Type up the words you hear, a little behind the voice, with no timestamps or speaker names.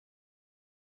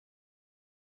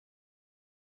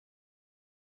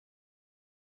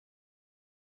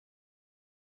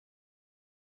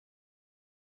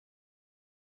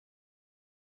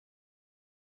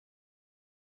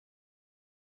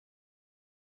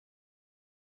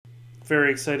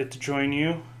Very excited to join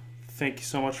you. Thank you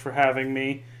so much for having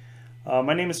me.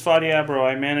 My name is Fadi Abbro.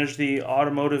 I manage the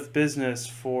automotive business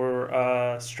for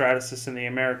Stratasys in the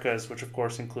Americas, which of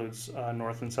course includes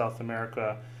North and South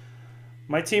America.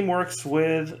 My team works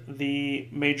with the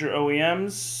major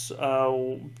OEMs,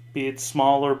 be it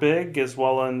small or big, as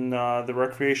well in the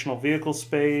recreational vehicle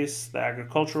space, the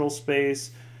agricultural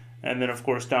space, and then of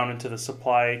course down into the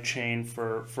supply chain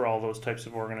for all those types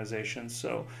of organizations.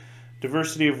 So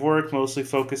diversity of work, mostly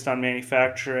focused on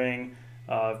manufacturing.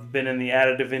 I've been in the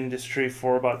additive industry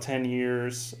for about 10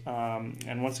 years.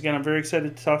 And once again, I'm very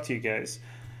excited to talk to you guys.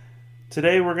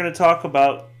 Today we're going to talk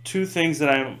about two things that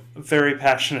I'm very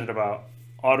passionate about: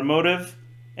 automotive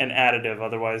and additive,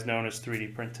 otherwise known as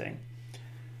 3D printing.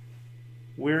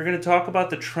 We're going to talk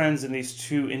about the trends in these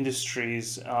two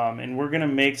industries, and we're going to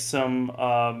make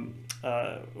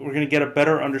we're going to get a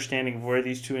better understanding of where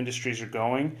these two industries are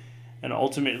going and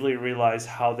ultimately realize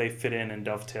how they fit in and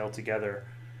dovetail together.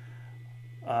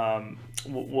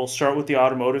 We'll start with the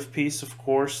automotive piece. Of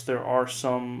course, there are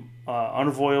some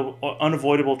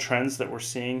unavoidable trends that we're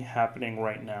seeing happening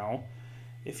right now.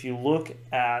 If you look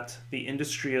at the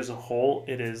industry as a whole,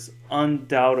 it is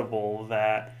undoubtable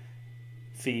that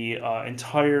the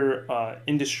entire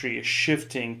industry is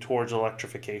shifting towards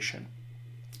electrification.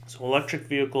 So electric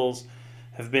vehicles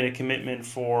have been a commitment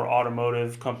for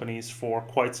automotive companies for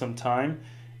quite some time.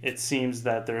 It seems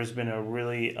that there has been a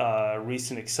really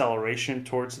recent acceleration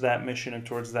towards that mission and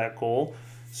towards that goal.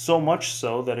 So much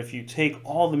so that if you take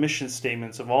all the mission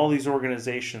statements of all these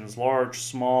organizations, large,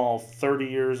 small, 30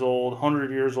 years old,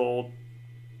 100 years old,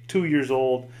 2 years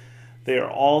old, they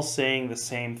are all saying the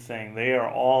same thing. They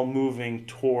are all moving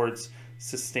towards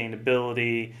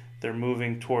sustainability. They're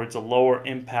moving towards a lower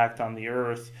impact on the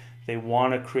earth. They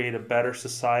want to create a better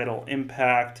societal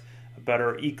impact, a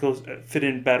better fit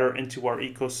in better into our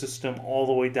ecosystem, all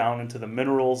the way down into the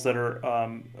minerals that are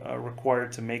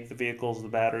required to make the vehicles, the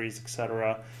batteries,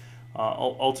 etc.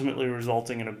 Ultimately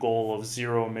resulting in a goal of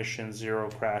zero emissions,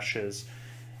 zero crashes.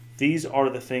 These are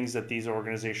the things that these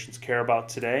organizations care about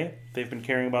today. They've been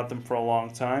caring about them for a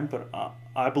long time, but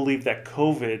I believe that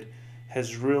COVID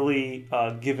has really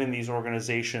given these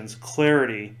organizations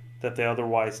clarity that they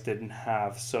otherwise didn't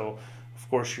have. So, of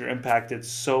course, you're impacted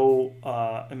so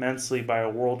immensely by a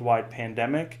worldwide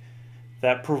pandemic.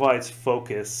 That provides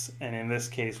focus, and in this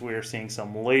case, we are seeing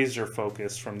some laser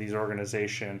focus from these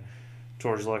organizations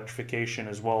towards electrification,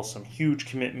 as well as some huge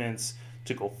commitments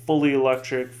to go fully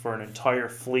electric for an entire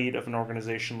fleet of an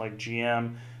organization like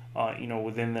GM,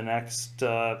 within the next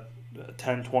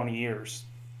 10, 20 years.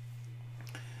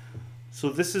 So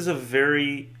this is a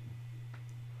very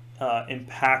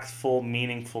impactful,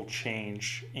 meaningful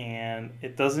change, and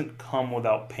it doesn't come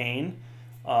without pain.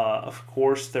 Of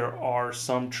course, there are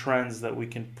some trends that we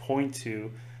can point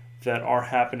to that are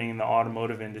happening in the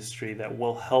automotive industry that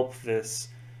will help this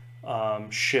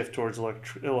shift towards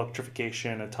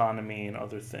electrification, autonomy, and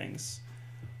other things.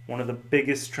 One of the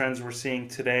biggest trends we're seeing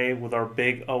today with our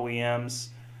big OEMs,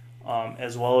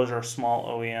 as well as our small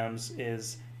OEMs,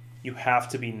 is you have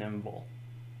to be nimble.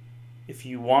 If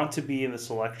you want to be in this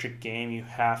electric game, you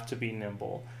have to be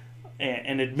nimble.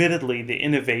 And admittedly, the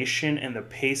innovation and the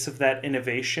pace of that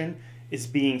innovation is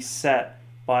being set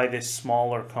by the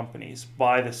smaller companies,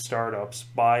 by the startups,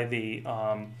 by the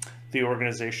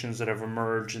organizations that have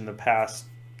emerged in the past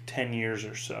 10 years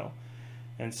or so.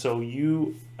 And so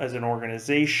you, as an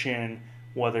organization,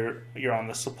 whether you're on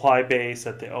the supply base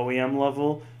at the OEM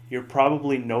level, you're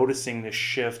probably noticing this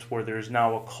shift where there's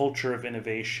now a culture of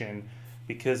innovation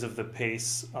because of the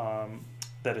pace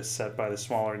that is set by the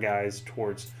smaller guys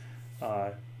towards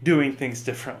doing things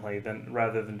differently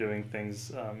rather than doing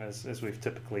things as we've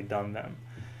typically done them.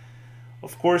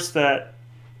 Of course, that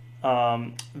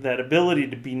ability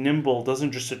to be nimble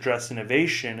doesn't just address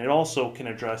innovation, it also can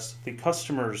address the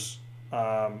customer's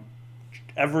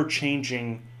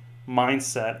ever-changing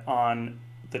mindset on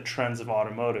the trends of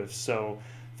automotive. So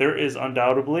there is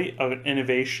undoubtedly an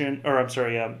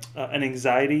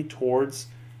anxiety towards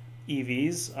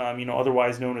EVs,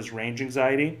 otherwise known as range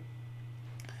anxiety.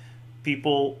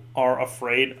 People are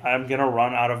afraid, I'm going to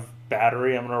run out of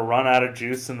battery, I'm going to run out of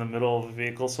juice in the middle of a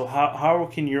vehicle. So how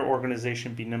can your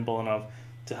organization be nimble enough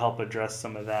to help address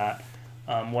some of that,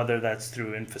 whether that's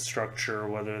through infrastructure,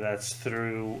 whether that's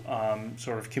through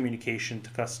sort of communication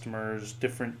to customers,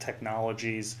 different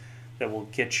technologies that will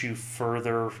get you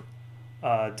further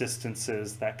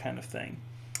distances, that kind of thing.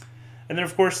 And then,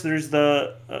 of course, there's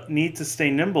the need to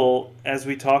stay nimble as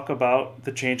we talk about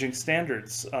the changing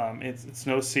standards. It's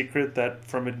no secret that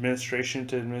from administration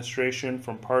to administration,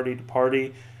 from party to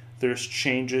party, there's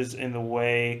changes in the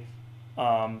way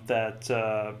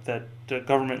that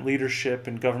government leadership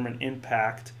and government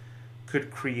impact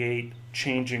could create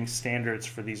changing standards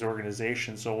for these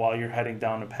organizations. So while you're heading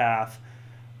down a path,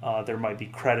 there might be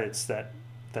credits that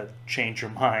change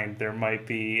your mind. There might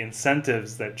be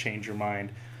incentives that change your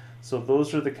mind. So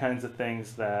those are the kinds of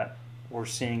things that we're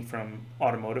seeing from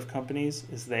automotive companies,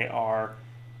 is they are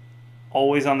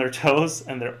always on their toes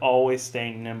and they're always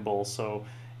staying nimble. So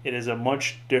it is a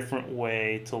much different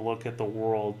way to look at the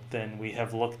world than we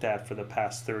have looked at for the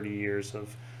past 30 years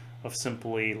of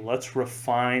simply, let's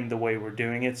refine the way we're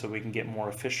doing it so we can get more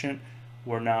efficient.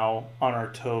 We're now on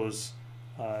our toes,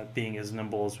 being as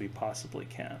nimble as we possibly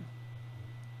can.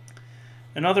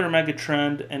 Another mega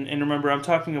trend, and remember, I'm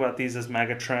talking about these as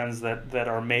mega trends that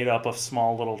are made up of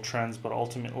small little trends but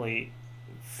ultimately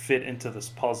fit into this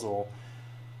puzzle.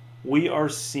 We are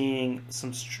seeing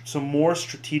some more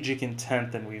strategic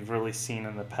intent than we've really seen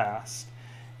in the past.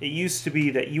 It used to be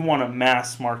that you want to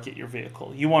mass market your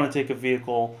vehicle. You want to take a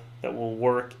vehicle that will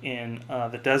work in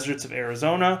the deserts of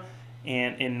Arizona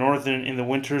and in the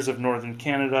winters of northern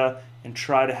Canada, and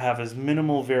try to have as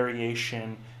minimal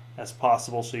variation as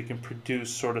possible so you can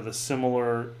produce sort of the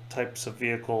similar types of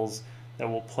vehicles that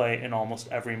will play in almost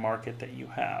every market that you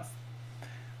have.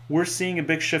 We're seeing a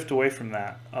big shift away from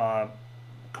that.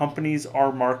 Companies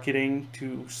are marketing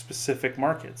to specific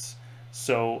markets.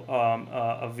 So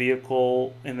a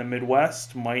vehicle in the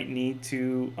Midwest might need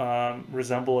to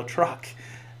resemble a truck,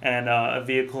 and a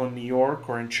vehicle in New York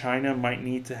or in China might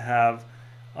need to have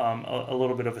a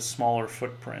little bit of a smaller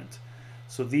footprint.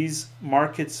 So these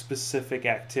market-specific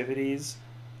activities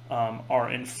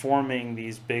are informing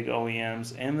these big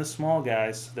OEMs and the small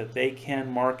guys so that they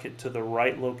can market to the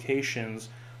right locations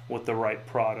with the right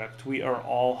product. We are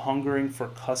all hungering for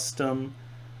custom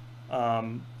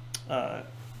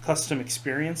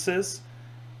experiences,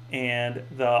 and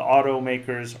the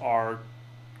automakers are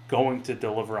going to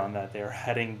deliver on that. They're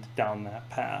heading down that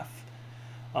path.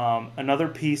 Another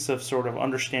piece of sort of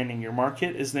understanding your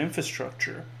market is the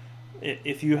infrastructure.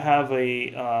 If you have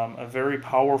a very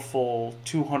powerful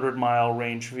 200-mile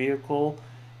range vehicle,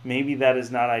 maybe that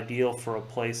is not ideal for a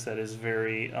place that is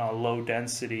very low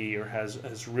density or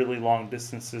has really long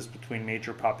distances between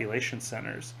major population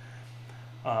centers.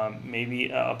 Maybe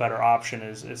a better option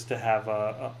is to have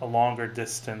a longer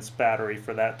distance battery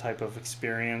for that type of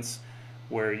experience,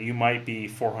 where you might be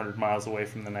 400 miles away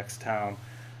from the next town.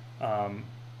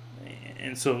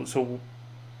 And so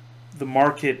the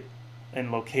market and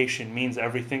location means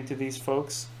everything to these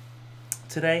folks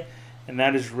today, and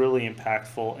that is really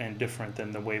impactful and different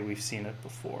than the way we've seen it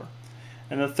before.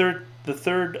 And the third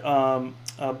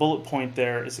bullet point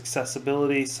there is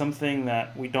accessibility, something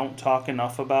that we don't talk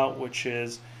enough about, which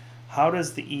is how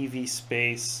does the EV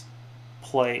space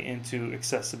play into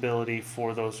accessibility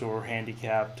for those who are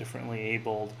handicapped, differently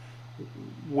abled?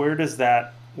 Where does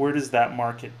that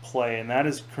market play? And that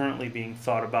is currently being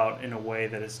thought about in a way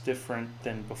that is different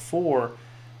than before,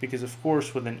 because of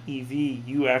course with an EV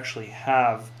you actually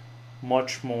have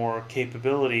much more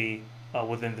capability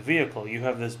within the vehicle. You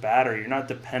have this battery. You're not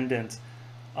dependent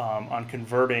on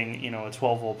converting, a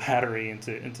 12-volt battery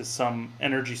into some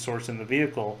energy source in the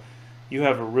vehicle. You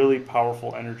have a really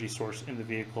powerful energy source in the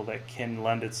vehicle that can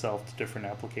lend itself to different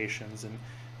applications, and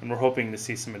we're hoping to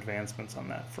see some advancements on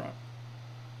that front.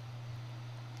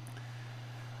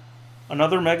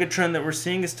 Another megatrend that we're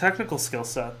seeing is technical skill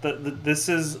set. This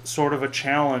is sort of a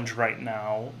challenge right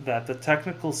now, that the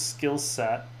technical skill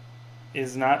set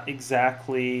is not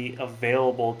exactly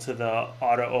available to the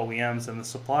auto OEMs and the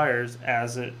suppliers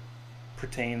as it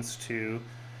pertains to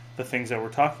the things that we're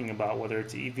talking about, whether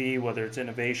it's EV, whether it's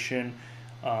innovation,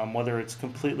 whether it's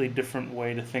completely different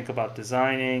way to think about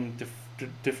designing,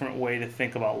 different way to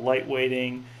think about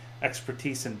lightweighting,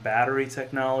 expertise in battery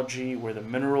technology, where the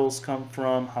minerals come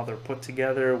from, how they're put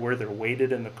together, where they're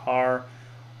weighted in the car.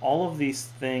 All of these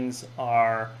things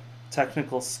are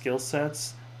technical skill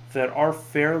sets that are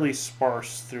fairly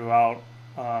sparse throughout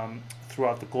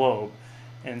the globe.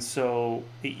 And so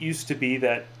it used to be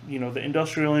that the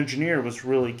industrial engineer was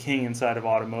really king inside of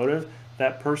automotive.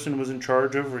 That person was in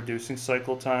charge of reducing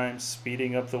cycle times,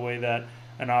 speeding up the way that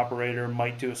an operator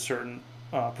might do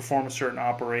perform a certain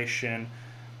operation.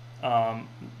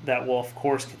 That will of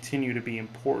course continue to be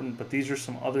important, but these are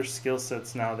some other skill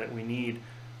sets now that we need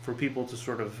for people to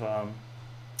sort of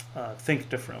think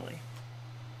differently.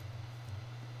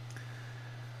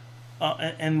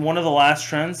 And one of the last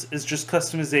trends is just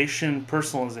customization,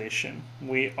 personalization.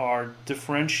 We are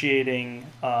differentiating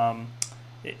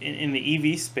in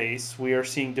the EV space. We are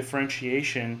seeing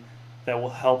differentiation that will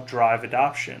help drive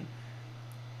adoption.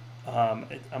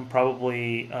 I'm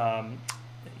probably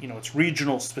it's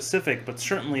regional specific, but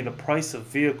certainly the price of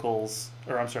vehicles,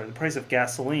 or I'm sorry, the price of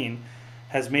gasoline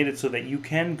has made it so that you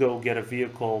can go get a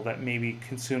vehicle that maybe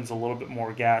consumes a little bit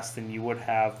more gas than you would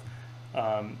have,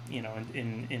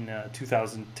 in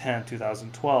 2010,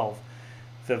 2012.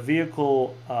 The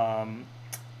vehicle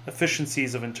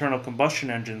efficiencies of internal combustion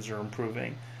engines are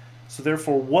improving. So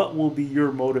therefore, what will be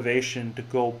your motivation to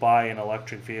go buy an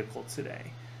electric vehicle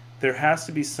today? There has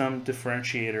to be some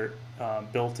differentiator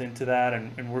built into that,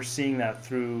 and we're seeing that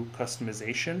through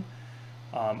customization.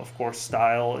 Of course,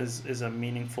 style is a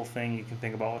meaningful thing. You can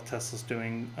think about what Tesla's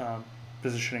doing,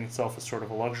 positioning itself as sort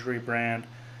of a luxury brand,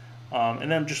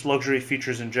 and then just luxury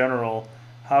features in general.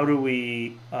 How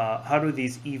do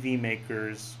these EV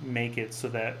makers make it so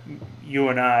that you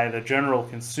and I, the general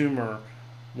consumer,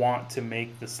 want to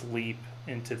make this leap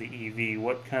into the EV?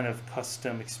 What kind of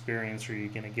custom experience are you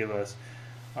going to give us?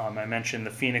 I mentioned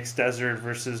the Phoenix Desert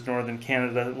versus Northern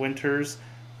Canada winters.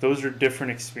 Those are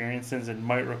different experiences and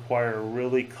might require a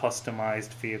really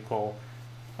customized vehicle,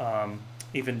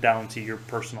 even down to your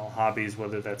personal hobbies,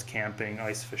 whether that's camping,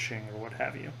 ice fishing, or what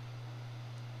have you.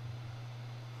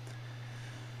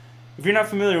 If you're not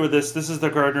familiar with this is the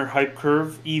Gardner hype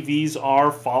curve. EVs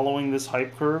are following this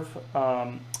hype curve.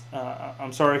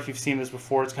 I'm sorry if you've seen this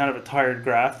before. It's kind of a tired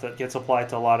graph that gets applied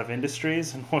to a lot of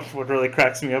industries, and what really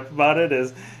cracks me up about it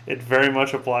is it very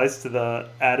much applies to the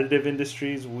additive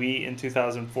industries. We, in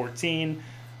 2014,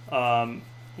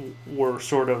 were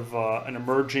sort of an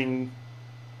emerging...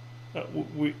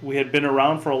 we had been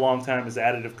around for a long time as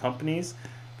additive companies,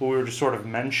 but we were just sort of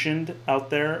mentioned out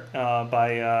there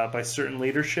by certain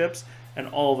leaderships, and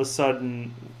all of a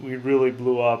sudden we really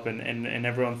blew up, and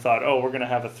everyone thought, oh, we're going to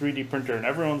have a 3D printer in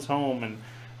everyone's home, and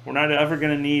we're not ever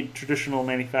going to need traditional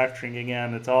manufacturing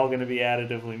again. It's all going to be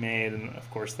additively made, and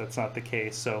of course that's not the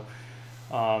case. So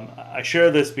I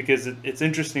share this because it's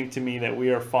interesting to me that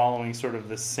we are following sort of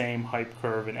the same hype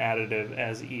curve in additive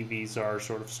as EVs are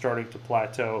sort of starting to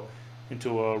plateau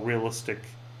into a realistic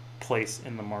place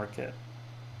in the market.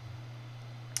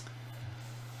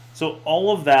 So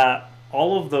all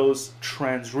of those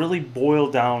trends really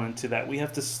boil down into that we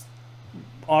have to,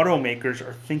 automakers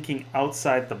are thinking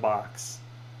outside the box.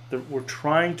 We're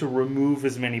trying to remove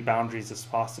as many boundaries as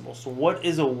possible. So what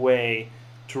is a way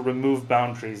to remove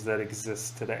boundaries that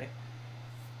exist today?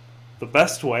 The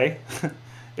best way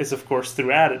is, of course, through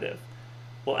additive.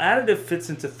 Well, additive fits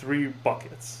into three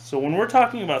buckets. So when we're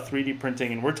talking about 3D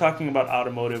printing and we're talking about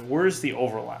automotive, where's the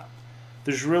overlap?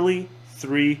 There's really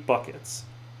three buckets.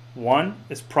 One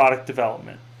is product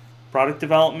development. Product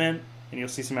development, and you'll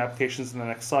see some applications in the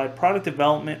next slide. Product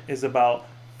development is about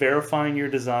verifying your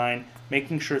design,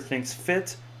 making sure things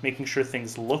fit, making sure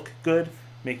things look good,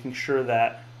 making sure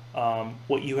that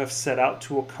what you have set out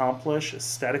to accomplish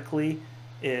aesthetically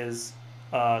is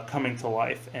coming to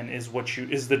life and is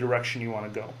the direction you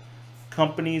want to go.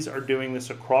 Companies are doing this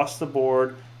across the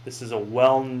board. This is a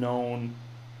well-known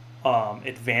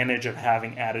advantage of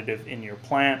having additive in your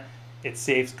plant. It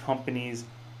saves companies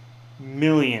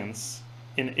millions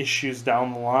in issues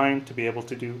down the line to be able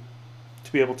to do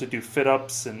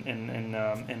fit-ups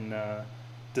and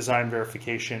design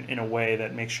verification in a way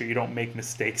that makes sure you don't make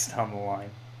mistakes down the line.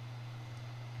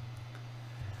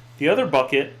 The other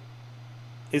bucket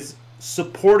is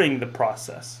supporting the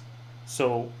process.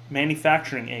 So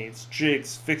manufacturing aids,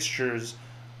 jigs, fixtures,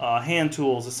 hand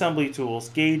tools, assembly tools,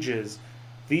 gauges.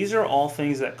 These are all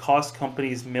things that cost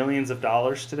companies millions of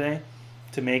dollars today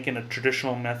to make in a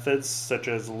traditional methods such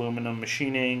as aluminum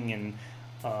machining and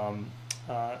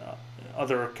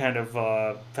other kind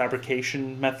of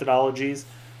fabrication methodologies.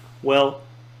 Well,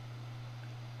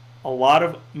 a lot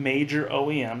of major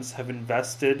OEMs have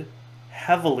invested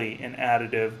heavily in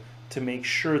additive to make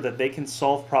sure that they can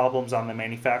solve problems on the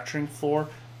manufacturing floor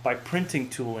by printing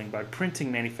tooling, by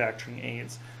printing manufacturing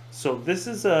aids. So this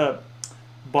is a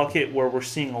bucket where we're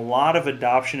seeing a lot of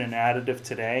adoption in additive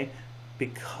today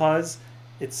because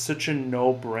it's such a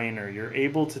no-brainer. You're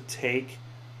able to take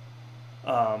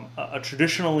a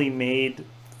traditionally made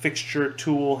fixture,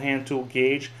 tool, hand tool,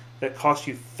 gauge that costs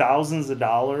you thousands of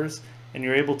dollars, and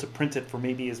you're able to print it for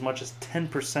maybe as much as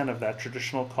 10% of that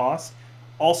traditional cost,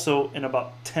 also in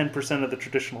about 10% of the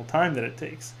traditional time that it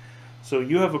takes. So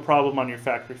you have a problem on your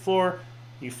factory floor,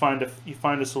 you find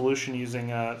a solution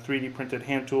using a 3D printed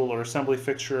hand tool or assembly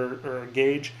fixture or a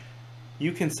gauge.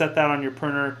 You can set that on your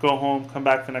printer, go home, come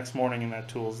back the next morning, and that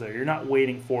tool's there. You're not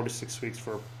waiting 4 to 6 weeks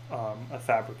for a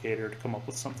fabricator to come up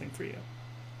with something for you.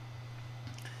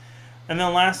 And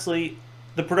then lastly,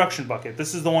 the production bucket.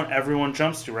 This is the one everyone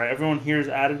jumps to, right? Everyone hears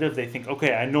additive, they think,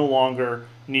 okay, I no longer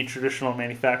need traditional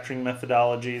manufacturing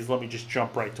methodologies, let me just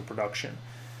jump right to production.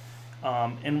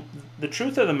 And the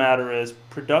truth of the matter is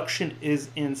production is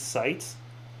in sight.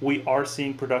 We are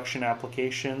seeing production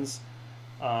applications,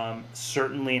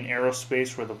 certainly in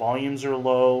aerospace where the volumes are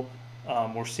low.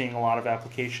 We're seeing a lot of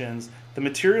applications. The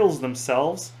materials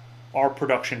themselves are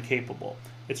production capable.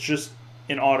 It's just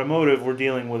in automotive, we're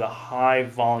dealing with a high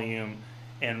volume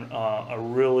and a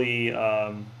really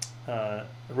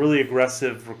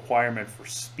aggressive requirement for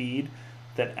speed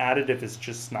that additive is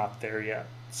just not there yet.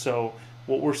 So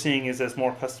what we're seeing is as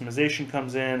more customization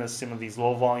comes in, as some of these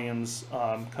low volumes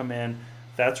come in,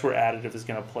 that's where additive is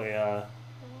going to play a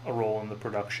role in the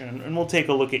production. And we'll take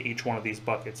a look at each one of these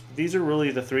buckets. But these are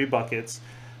really the three buckets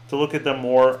to look at them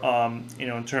more,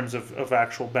 in terms of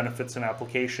actual benefits and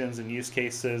applications and use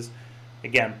cases.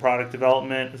 Again, product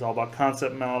development is all about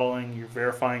concept modeling. You're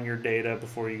verifying your data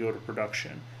before you go to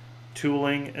production.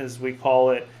 Tooling, as we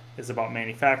call it, is about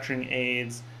manufacturing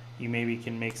aids. You maybe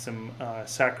can make some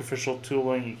sacrificial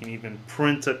tooling. You can even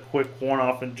print a quick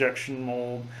one-off injection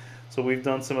mold. So we've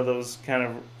done some of those kind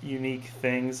of unique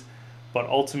things. But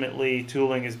ultimately,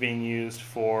 tooling is being used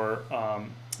for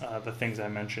the things I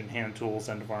mentioned, hand tools,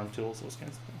 end-of-arm tools, those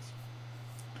kinds of things.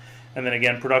 And then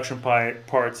again, production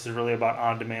parts is really about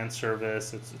on-demand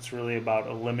service. It's really about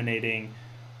eliminating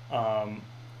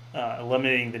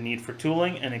the need for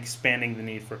tooling and expanding the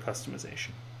need for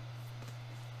customization.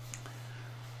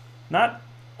 Not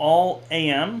all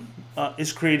AM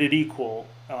is created equal.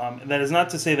 That is not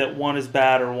to say that one is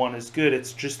bad or one is good.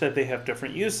 It's just that they have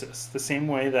different uses. The same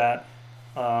way that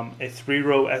a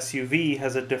three-row SUV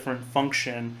has a different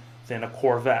function than a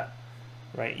Corvette.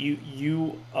 Right,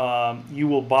 you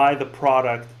will buy the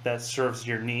product that serves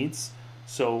your needs.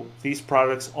 So these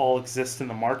products all exist in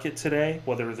the market today,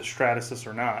 whether the Stratasys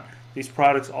or not. These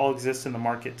products all exist in the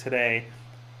market today,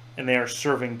 and they are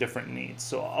serving different needs.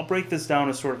 So I'll break this down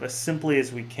as sort of as simply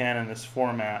as we can in this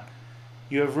format.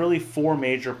 You have really four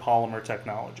major polymer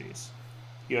technologies.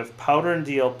 You have powder and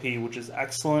DLP, which is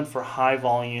excellent for high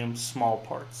volume, small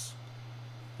parts.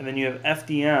 And then you have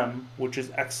FDM, which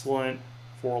is excellent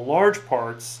for large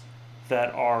parts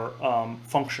that are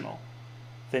functional.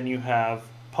 Then you have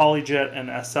PolyJet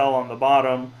and SL on the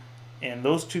bottom, and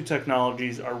those two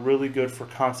technologies are really good for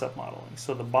concept modeling.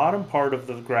 So the bottom part of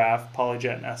the graph,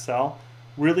 PolyJet and SL,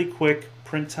 really quick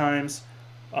print times,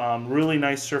 really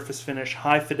nice surface finish,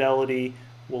 high fidelity,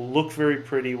 will look very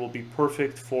pretty, will be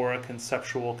perfect for a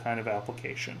conceptual kind of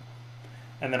application.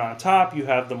 And then on top you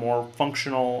have the more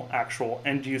functional, actual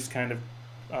end-use kind of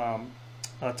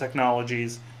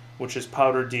technologies, which is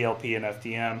powder, DLP, and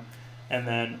FDM. And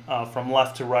then from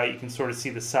left to right, you can sort of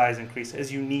see the size increase.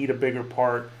 As you need a bigger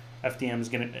part, as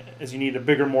you need a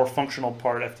bigger, more functional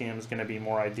part, FDM is going to be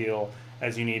more ideal.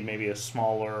 As you need maybe a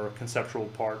smaller conceptual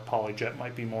part, PolyJet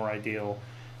might be more ideal.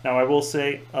 Now I will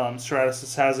say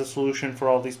Stratasys has a solution for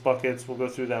all these buckets. We'll go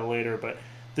through that later, but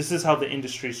this is how the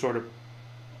industry sort of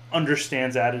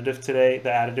understands additive today. The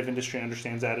additive industry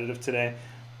understands additive today.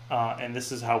 And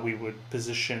this is how we would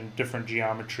position different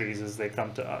geometries as they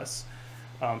come to us.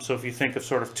 So if you think of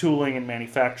sort of tooling and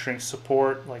manufacturing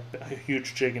support, like a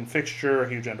huge jig and fixture, a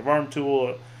huge end-of-arm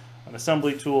tool, an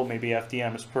assembly tool, maybe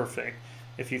FDM is perfect.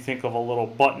 If you think of a little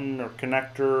button or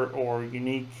connector or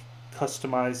unique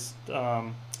customized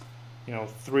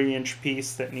 3-inch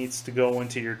piece that needs to go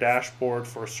into your dashboard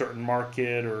for a certain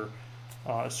market or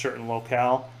a certain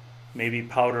locale, maybe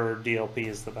powder or DLP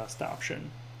is the best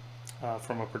option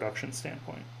from a production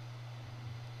standpoint.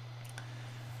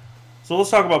 So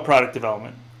let's talk about product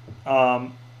development.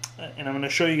 And I'm going to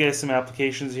show you guys some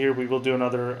applications here. We will do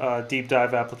another deep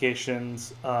dive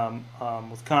applications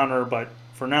with Connor, but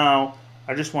for now,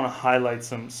 I just want to highlight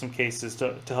some cases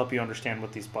to help you understand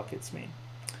what these buckets mean.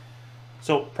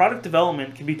 So product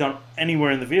development can be done anywhere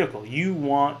in the vehicle. You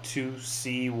want to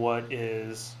see what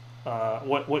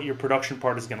your production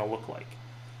part is going to look like.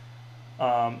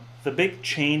 The big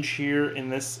change here in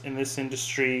this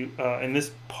industry, in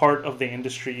this part of the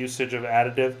industry usage of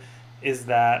additive, is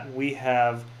that we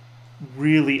have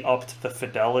really upped the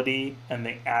fidelity and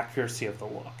the accuracy of the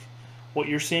look. What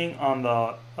you're seeing on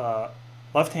the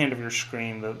left hand of your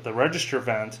screen, the register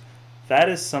vent, that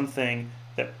is something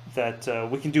that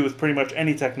we can do with pretty much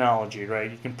any technology,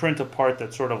 right? You can print a part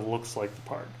that sort of looks like the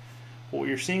part. What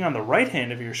you're seeing on the right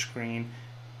hand of your screen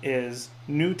is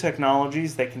new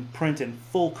technologies that can print in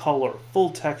full color, full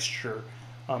texture.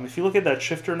 If you look at that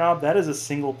shifter knob, that is a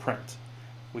single print.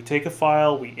 We take a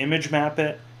file, we image map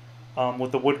it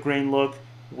with the wood grain look.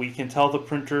 We can tell the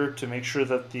printer to make sure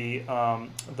that the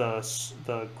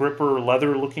gripper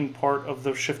leather looking part of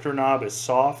the shifter knob is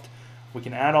soft. We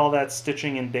can add all that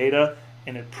stitching and data,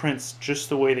 and it prints just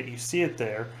the way that you see it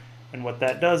there. And what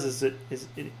that does is it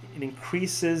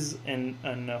increases and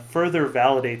further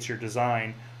validates your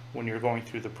design when you're going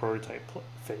through the prototype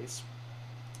phase.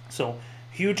 So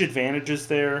huge advantages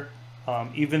there,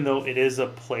 even though it is a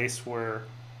place where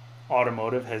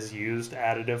Automotive has used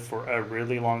additive for a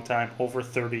really long time, over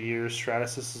 30 years.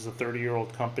 Stratasys is a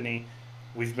 30-year-old company.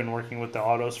 We've been working with the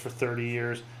autos for 30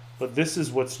 years, but this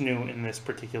is what's new in this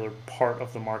particular part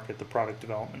of the market, the product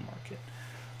development market.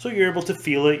 So you're able to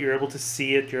feel it, you're able to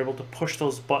see it, you're able to push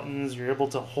those buttons, you're able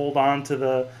to hold on to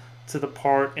the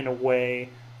part in a way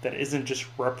that isn't just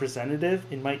representative.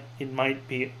 It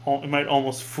might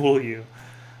almost fool you.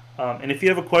 And if you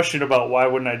have a question about why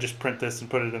wouldn't I just print this and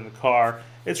put it in the car,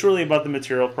 it's really about the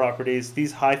material properties.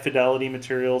 These high fidelity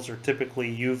materials are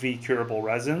typically UV curable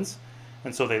resins,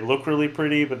 and so they look really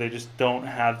pretty, but they just don't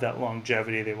have that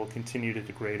longevity. They will continue to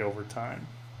degrade over time.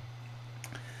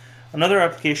 Another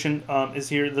application is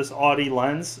here, this Audi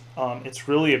lens. It's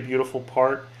really a beautiful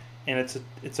part, and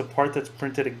it's a part that's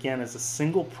printed again as a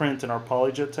single print in our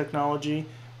PolyJet technology,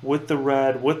 with the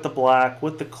red, with the black,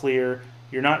 with the clear.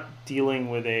 You're not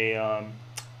dealing with a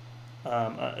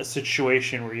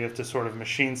situation where you have to sort of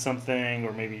machine something,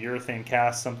 or maybe urethane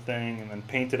cast something and then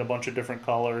paint it a bunch of different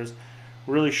colors,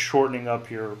 really shortening up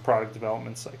your product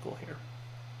development cycle here.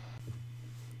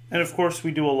 And of course,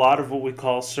 we do a lot of what we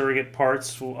call surrogate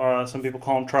parts. Some people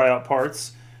call them tryout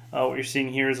parts. What you're seeing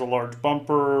here is a large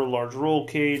bumper, large roll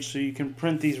cage, so you can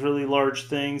print these really large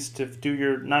things to do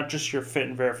your, not just your fit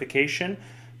and verification,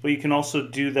 but you can also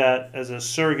do that as a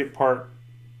surrogate part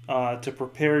to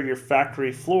prepare your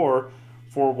factory floor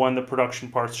for when the production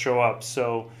parts show up.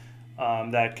 So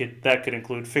that could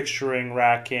include fixturing,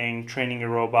 racking, training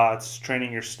your robots,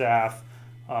 training your staff,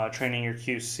 training your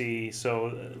QC.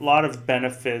 So a lot of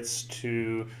benefits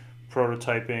to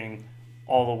prototyping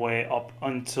all the way up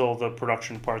until the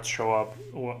production parts show up,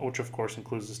 which of course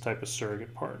includes this type of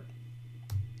surrogate part.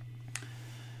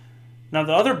 Now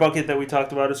the other bucket that we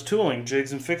talked about is tooling,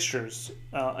 jigs and fixtures.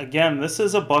 Again, this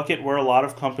is a bucket where a lot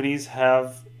of companies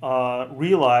have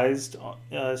realized,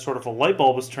 sort of a light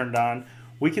bulb is turned on,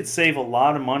 we could save a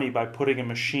lot of money by putting a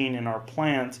machine in our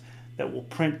plant that will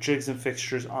print jigs and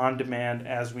fixtures on demand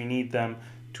as we need them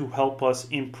to help us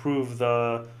improve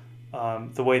the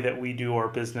way that we do our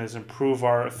business, improve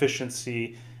our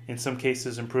efficiency, in some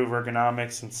cases improve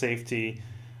ergonomics and safety.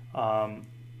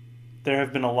 There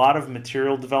have been a lot of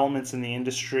material developments in the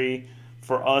industry.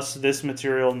 For us, this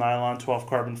material, nylon 12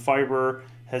 carbon fiber,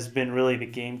 has been really the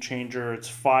game changer. It's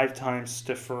 5 times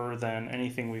stiffer than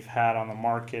anything we've had on the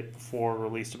market before,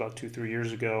 released about 2-3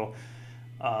 years ago.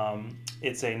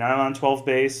 It's a nylon 12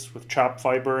 base with chopped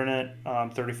fiber in it,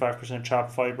 35%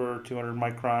 chopped fiber, 200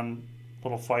 micron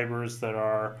little fibers that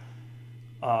are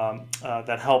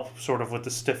that help sort of with the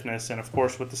stiffness. And of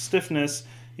course, with the stiffness,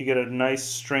 you get a nice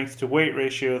strength to weight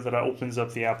ratio that opens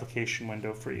up the application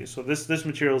window for you. So this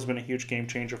material has been a huge game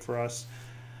changer for us,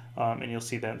 and you'll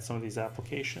see that in some of these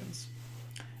applications.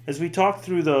 As we talk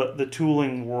through the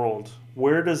tooling world,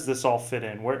 where does this all fit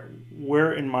in?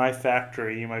 Where in my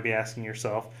factory, you might be asking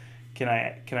yourself, can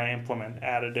I implement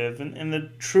additive? And the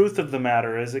truth of the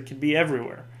matter is it could be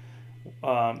everywhere.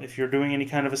 If you're doing any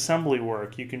kind of assembly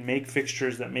work, you can make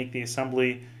fixtures that make the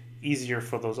assembly easier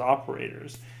for those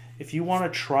operators. If you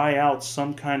want to try out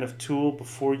some kind of tool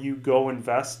before you go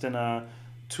invest in a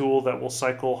tool that will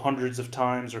cycle hundreds of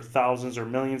times or thousands or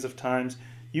millions of times,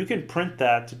 you can print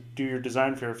that to do your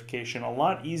design verification. A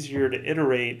lot easier to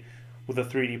iterate with a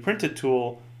 3D printed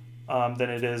tool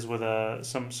than it is with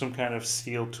some kind of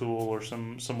steel tool or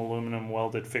some aluminum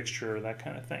welded fixture or that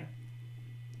kind of thing.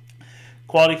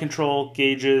 Quality control,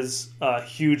 gauges,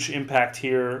 huge impact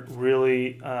here.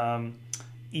 Really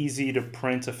easy to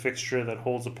print a fixture that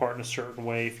holds a part in a certain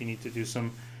way if you need to do some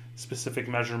specific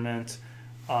measurement.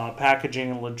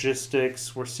 Packaging and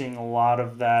logistics, we're seeing a lot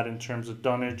of that in terms of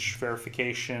dunnage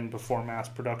verification before mass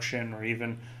production or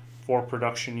even for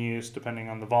production use, depending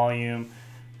on the volume.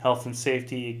 Health and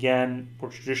safety, again, we're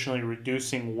traditionally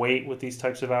reducing weight with these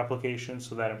types of applications,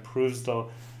 so that improves the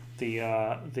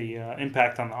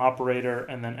impact on the operator.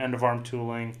 And then end of arm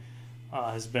tooling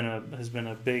has been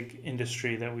a big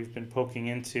industry that we've been poking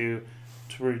into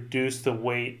to reduce the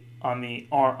weight on the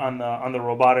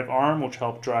robotic arm, which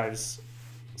drives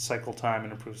cycle time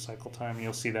and improves cycle time. And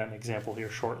you'll see that in an example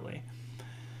here shortly.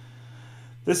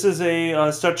 This is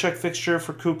a stud check fixture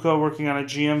for KUKA working on a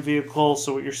GM vehicle.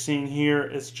 So what you're seeing here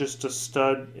is just a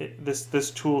stud. This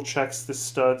tool checks the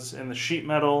studs in the sheet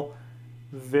metal.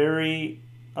 Very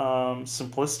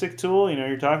simplistic tool. You know,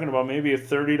 you're talking about maybe a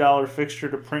 $30 fixture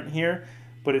to print here,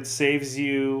 but it saves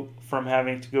you from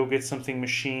having to go get something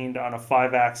machined on a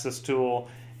 5-axis tool.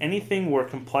 Anything where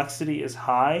complexity is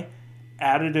high,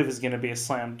 additive is going to be a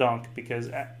slam dunk because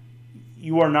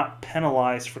you are not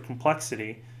penalized for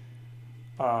complexity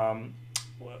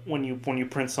when you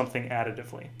print something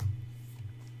additively.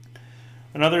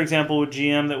 Another example with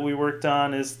GM that we worked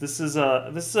on is this is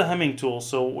a hemming tool.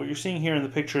 So what you're seeing here in the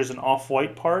picture is an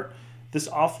off-white part. This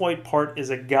off-white part is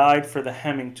a guide for the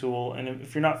hemming tool, and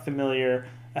if you're not familiar,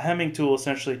 a hemming tool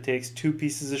essentially takes two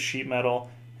pieces of sheet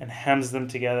metal and hems them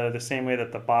together the same way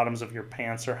that the bottoms of your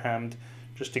pants are hemmed,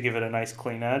 just to give it a nice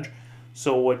clean edge.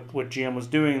 So what GM was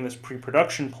doing in this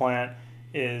pre-production plant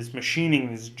is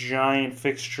machining this giant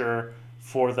fixture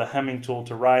for the hemming tool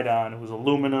to ride on. It was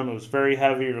aluminum, it was very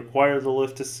heavy, required the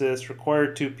lift assist,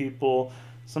 required two people,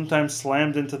 sometimes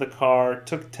slammed into the car,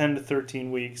 took 10 to 13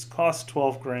 weeks, cost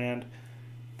 12 grand.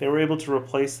 They were able to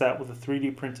replace that with a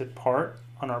 3D printed part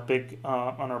on our big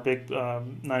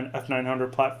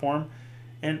F900 platform,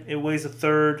 and it weighs a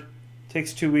third,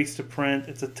 takes 2 weeks to print,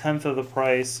 it's a tenth of the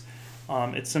price.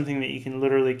 It's something that you can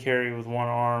literally carry with one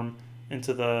arm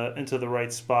into the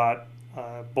right spot,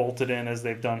 bolted in as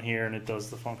they've done here, and it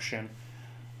does the function.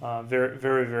 Very,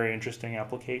 very, very interesting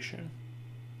application.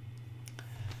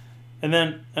 And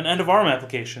then an end-of-arm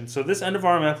application. So this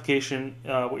end-of-arm application,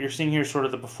 what you're seeing here is sort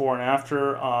of the before and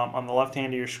after. On the left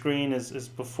hand of your screen is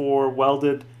before,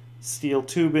 welded steel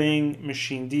tubing,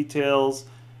 machine details,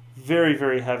 very,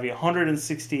 very heavy,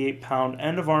 168-pound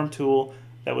end-of-arm tool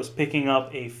that was picking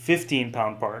up a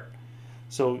 15-pound part.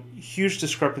 So huge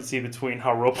discrepancy between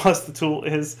how robust the tool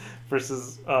is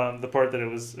versus the part that it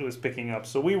was picking up.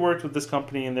 So we worked with this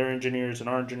company and their engineers, and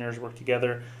our engineers worked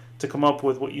together to come up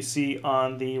with what you see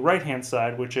on the right-hand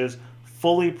side, which is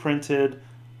fully printed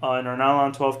in our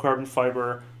nylon 12 carbon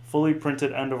fiber, fully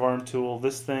printed end-of-arm tool.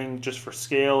 This thing, just for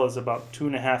scale, is about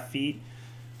 2.5 feet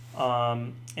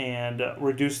and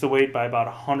reduced the weight by about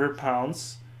 100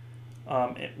 pounds.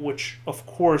 Which, of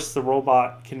course, the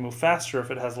robot can move faster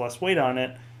if it has less weight on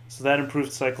it, so that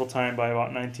improved cycle time by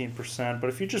about 19%. But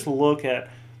if you just look at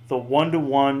the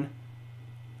one-to-one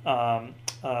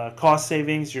cost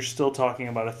savings, you're still talking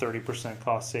about a 30%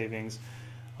 cost savings.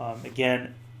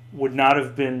 Again, would not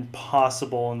have been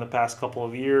possible in the past couple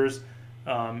of years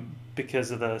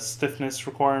because of the stiffness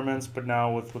requirements, but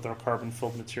now with our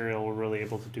carbon-filled material, we're really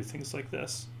able to do things like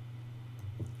this.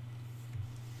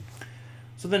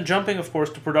 So then jumping, of course,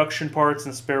 to production parts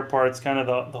and spare parts, kind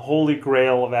of the holy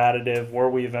grail of additive, where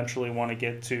we eventually want to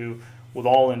get to with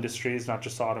all industries, not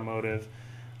just automotive.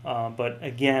 But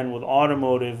again, with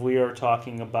automotive, we are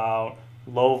talking about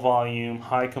low volume,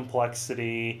 high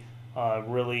complexity,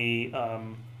 really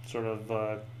sort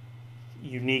of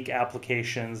unique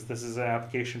applications. This is an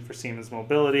application for Siemens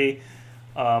Mobility,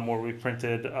 where we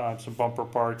printed some bumper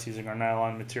parts using our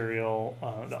nylon material,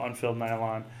 the unfilled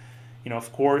nylon. You know,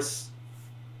 of course,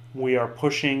 we are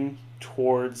pushing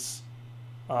towards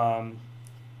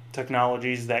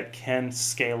technologies that can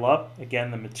scale up. Again,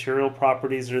 the material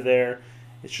properties are there.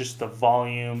 It's just the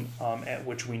volume at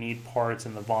which we need parts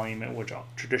and the volume at which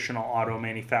traditional auto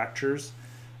manufacturers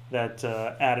that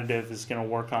additive is going to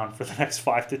work on for the next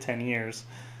 5 to 10 years.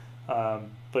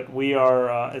 But we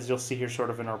are, as you'll see here sort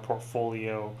of in our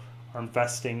portfolio, are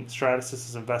investing, Stratasys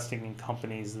is investing in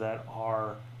companies that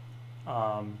are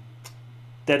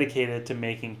dedicated to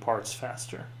making parts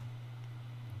faster.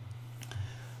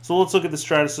 So let's look at the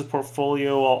Stratasys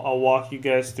portfolio. I'll walk you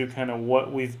guys through kind of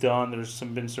what we've done. There's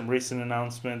been some recent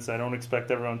announcements. I don't expect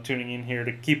everyone tuning in here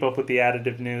to keep up with the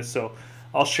additive news, so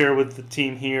I'll share with the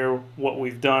team here what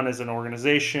we've done as an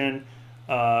organization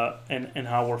and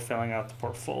how we're filling out the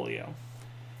portfolio.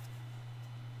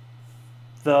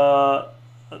 Our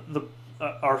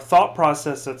thought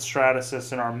process at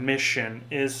Stratasys and our mission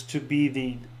is to be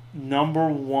the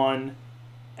 #1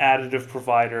 additive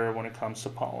provider when it comes to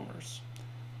polymers.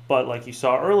 But like you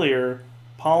saw earlier,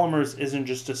 polymers isn't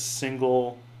just a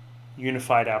single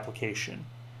unified application.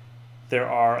 There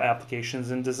are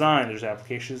applications in design, there's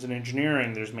applications in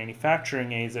engineering, there's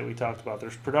manufacturing aids that we talked about,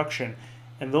 there's production,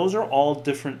 and those are all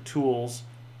different tools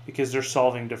because they're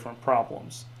solving different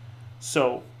problems.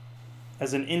 So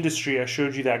as an industry, I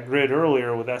showed you that grid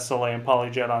earlier with SLA and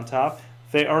PolyJet on top.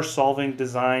 They are solving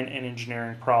design and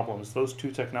engineering problems. Those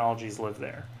two technologies live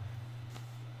there.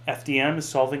 FDM is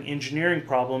solving engineering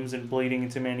problems and bleeding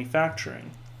into manufacturing.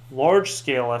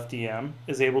 Large-scale FDM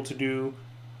is able to do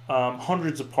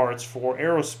hundreds of parts for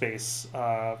aerospace,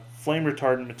 flame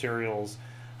retardant materials,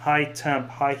 high temp,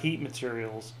 high heat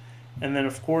materials. And then,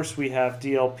 of course, we have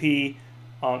DLP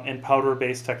and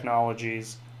powder-based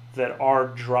technologies that are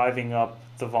driving up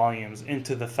the volumes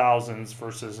into the thousands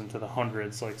versus into the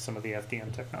hundreds, like some of the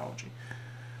FDM technology.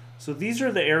 So these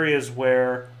are the areas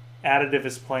where Additive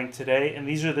is playing today, and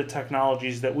these are the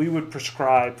technologies that we would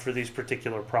prescribe for these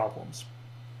particular problems.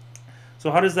 So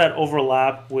how does that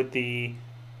overlap with the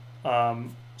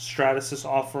Stratasys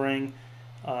offering?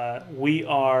 We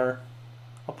are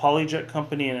a polyjet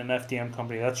company and an FDM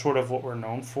company. That's sort of what we're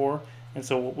known for. And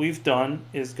so what we've done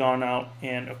is gone out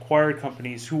and acquired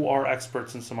companies who are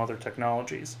experts in some other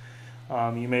technologies.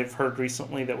 You may have heard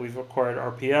recently that we've acquired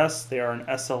RPS. They are an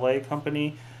SLA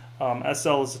company.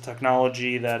 SL is a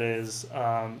technology that is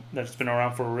that's been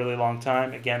around for a really long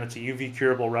time. Again, it's a UV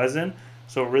curable resin,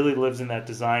 so it really lives in that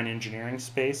design engineering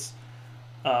space.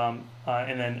 And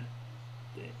then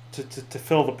to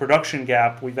fill the production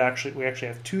gap, we actually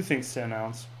have two things to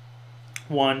announce.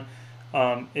 One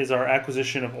is our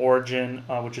acquisition of Origin,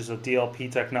 which is a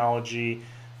DLP technology.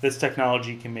 This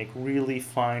technology can make really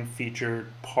fine featured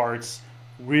parts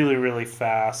really, really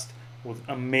fast with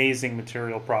amazing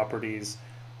material properties.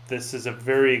 This is a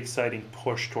very exciting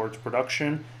push towards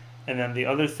production. And then the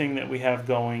other thing that we have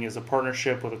going is a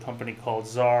partnership with a company called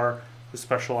ZAR, who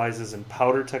specializes in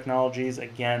powder technologies.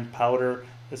 Again, powder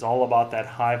is all about that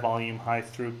high volume, high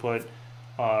throughput,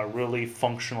 really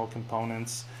functional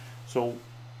components. So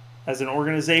as an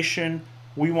organization,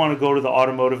 we want to go to the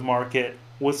automotive market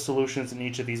with solutions in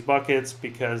each of these buckets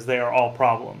because they are all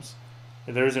problems.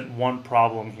 There isn't one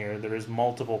problem here. There is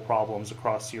multiple problems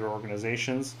across your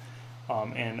organizations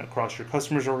and across your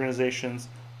customers' organizations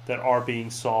that are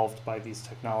being solved by these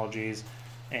technologies.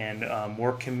 And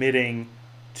we're committing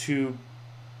to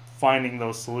finding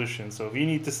those solutions. So if you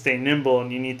need to stay nimble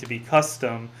and you need to be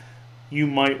custom, you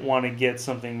might want to get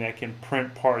something that can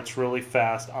print parts really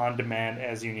fast on demand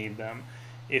as you need them.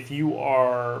 If you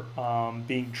are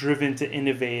being driven to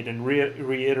innovate and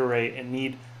reiterate and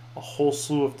need a whole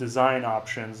slew of design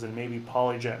options, and maybe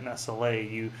PolyJet and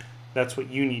SLA, that's what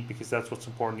you need because that's what's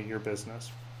important to your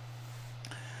business.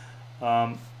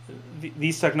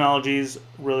 These technologies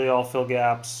really all fill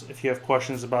gaps. If you have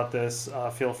questions about this,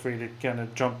 feel free to kind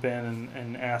of jump in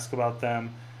and ask about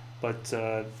them. But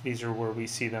these are where we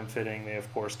see them fitting. They,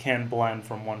 of course, can blend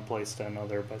from one place to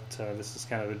another, but this is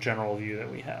kind of the general view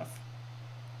that we have.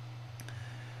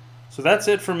 So that's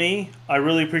it for me. I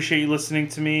really appreciate you listening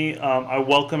to me. I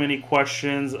welcome any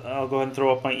questions. I'll go ahead and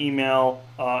throw up my email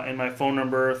and my phone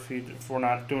number if we're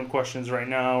not doing questions right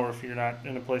now, or if you're not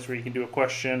in a place where you can do a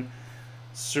question.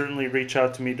 Certainly reach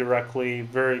out to me directly.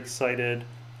 Very excited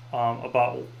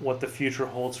about what the future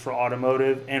holds for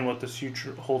automotive and what the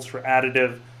future holds for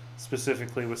additive,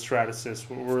 specifically with Stratasys.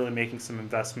 We're really making some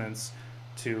investments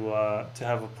to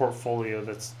have a portfolio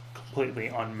that's completely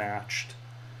unmatched.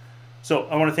 So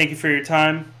I want to thank you for your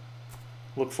time.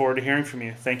 Look forward to hearing from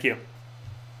you. Thank you.